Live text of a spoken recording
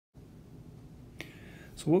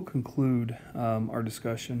So we'll conclude our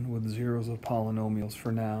discussion with zeros of polynomials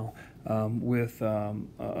for now with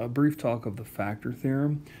a brief talk of the factor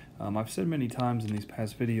theorem. I've said many times in these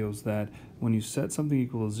past videos that when you set something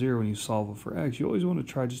equal to 0 and you solve it for x, you always want to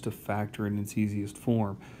try just to factor in its easiest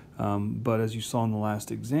form. But as you saw in the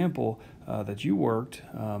last example that you worked,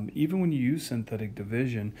 even when you use synthetic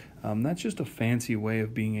division, that's just a fancy way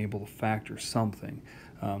of being able to factor something.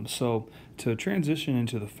 So to transition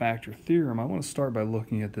into the factor theorem, I want to start by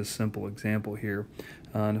looking at this simple example here.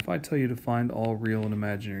 And if I tell you to find all real and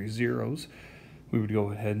imaginary zeros, we would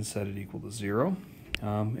go ahead and set it equal to 0.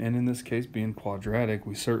 And in this case, being quadratic,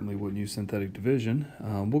 we certainly wouldn't use synthetic division.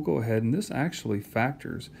 We'll go ahead, and this actually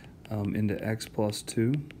factors into x plus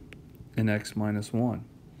 2 and x minus 1.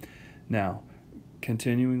 Now,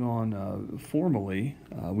 continuing on formally,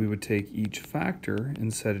 we would take each factor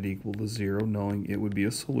and set it equal to 0, knowing it would be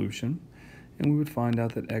a solution, and we would find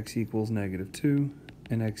out that x equals negative 2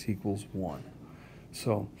 and x equals 1.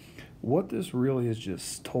 So what this really has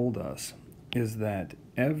just told us is that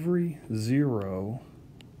every 0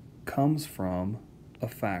 comes from a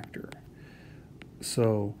factor.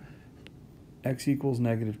 So x equals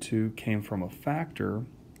negative 2 came from a factor,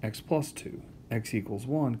 x plus 2. X equals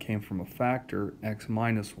 1 came from a factor, x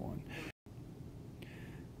minus 1.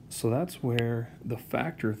 So that's where the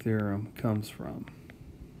factor theorem comes from.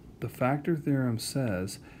 The factor theorem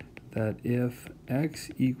says that if x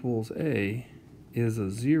equals a is a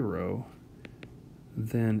 0,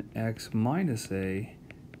 then x minus a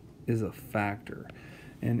is a factor.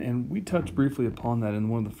 And we touched briefly upon that in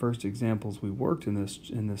one of the first examples we worked in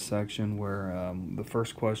this section, where the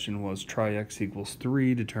first question was try x equals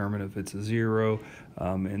 3, determine if it's a 0,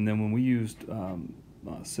 and then when we used a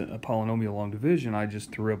polynomial long division, I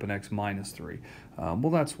just threw up an x minus 3.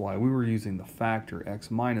 Well, that's why we were using the factor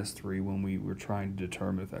x minus 3 when we were trying to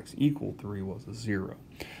determine if x equal 3 was a 0.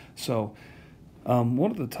 So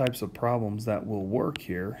one of the types of problems that will work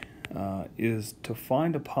here is to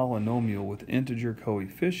find a polynomial with integer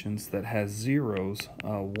coefficients that has zeros,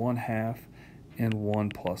 1/2 and 1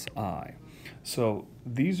 plus I. So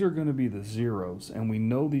these are going to be the zeros, and we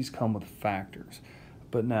know these come with factors.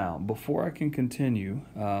 But now, before I can continue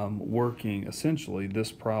working essentially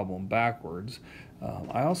this problem backwards,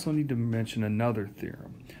 I also need to mention another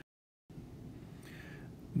theorem.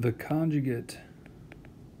 The conjugate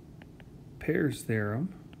pairs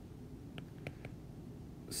theorem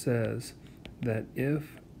says that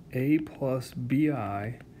if a plus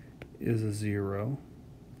bi is a 0,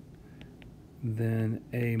 then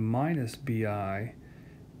a minus bi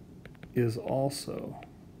is also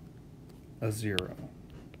a 0.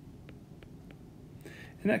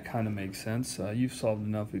 And that kind of makes sense. You've solved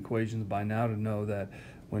enough equations by now to know that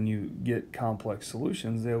when you get complex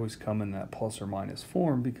solutions, they always come in that plus or minus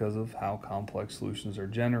form because of how complex solutions are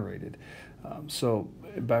generated. So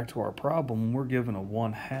back to our problem, we're given a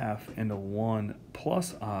 1/2 and a 1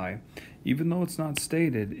 plus I. Even though it's not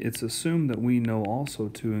stated, it's assumed that we know also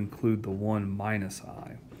to include the 1 minus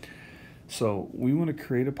I. So we want to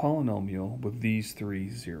create a polynomial with these three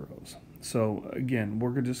zeros. So again,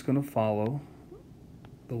 we're just going to follow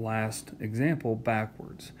the last example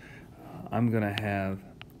backwards. I'm going to have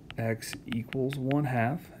x equals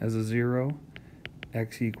 1/2 as a 0,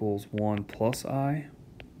 x equals 1 plus I,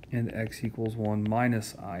 and x equals 1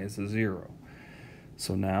 minus I as a 0.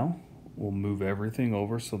 So now we'll move everything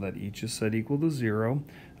over so that each is set equal to 0.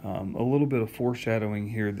 A little bit of foreshadowing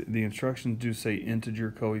here. The instructions do say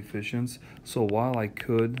integer coefficients, so while I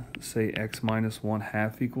could say x minus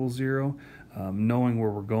 1/2 equals 0, knowing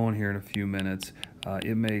where we're going here in a few minutes,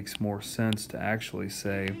 it makes more sense to actually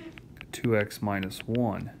say 2x minus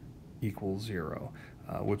 1 equals 0,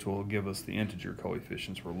 which will give us the integer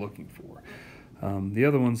coefficients we're looking for. The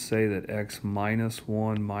other ones say that x minus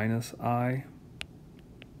 1 minus I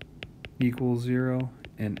equals 0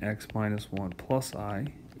 and x minus 1 plus I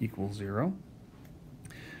equals 0.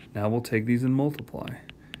 Now we'll take these and multiply.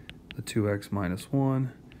 The 2x minus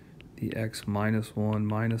 1, the x minus 1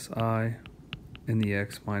 minus I, and the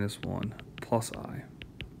x minus 1 plus I.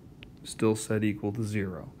 Still set equal to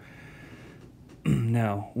 0.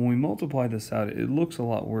 Now, when we multiply this out, it looks a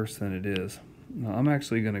lot worse than it is. Now, I'm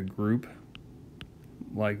actually going to group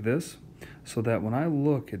like this so that when I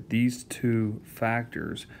look at these two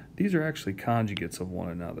factors, these are actually conjugates of one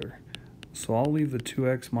another. So I'll leave the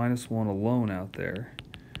 2x minus 1 alone out there.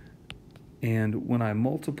 And when I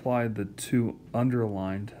multiply the two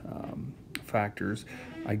underlined factors,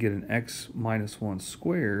 I get an x minus 1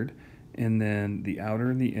 squared, and then the outer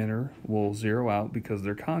and the inner will zero out because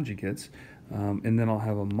they're conjugates, and then I'll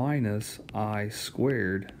have a minus I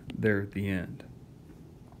squared there at the end.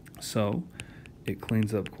 So it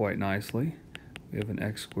cleans up quite nicely. We have an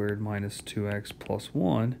x squared minus 2x plus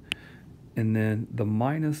 1, and then the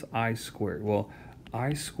minus I squared. Well,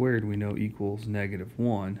 I squared we know equals negative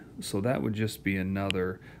 1, so that would just be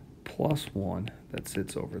another plus 1 that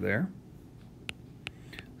sits over there.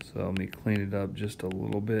 So let me clean it up just a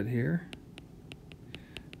little bit here.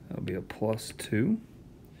 That'll be a plus 2.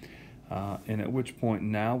 And at which point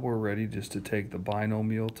now we're ready just to take the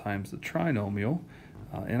binomial times the trinomial.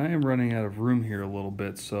 And I am running out of room here a little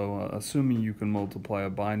bit, so assuming you can multiply a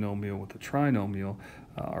binomial with a trinomial,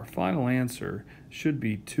 our final answer should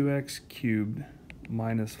be 2x cubed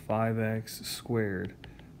minus 5x squared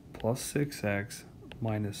plus 6x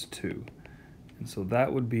minus 2. And so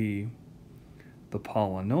that would be the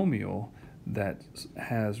polynomial that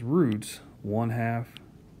has roots 1/2,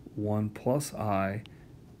 1 plus I,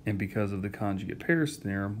 and because of the conjugate pairs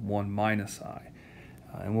theorem, 1 minus I.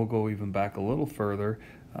 And we'll go even back a little further.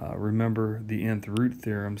 Remember, the nth root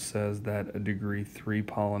theorem says that a degree 3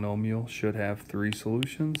 polynomial should have 3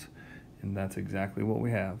 solutions, and that's exactly what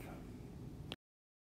we have.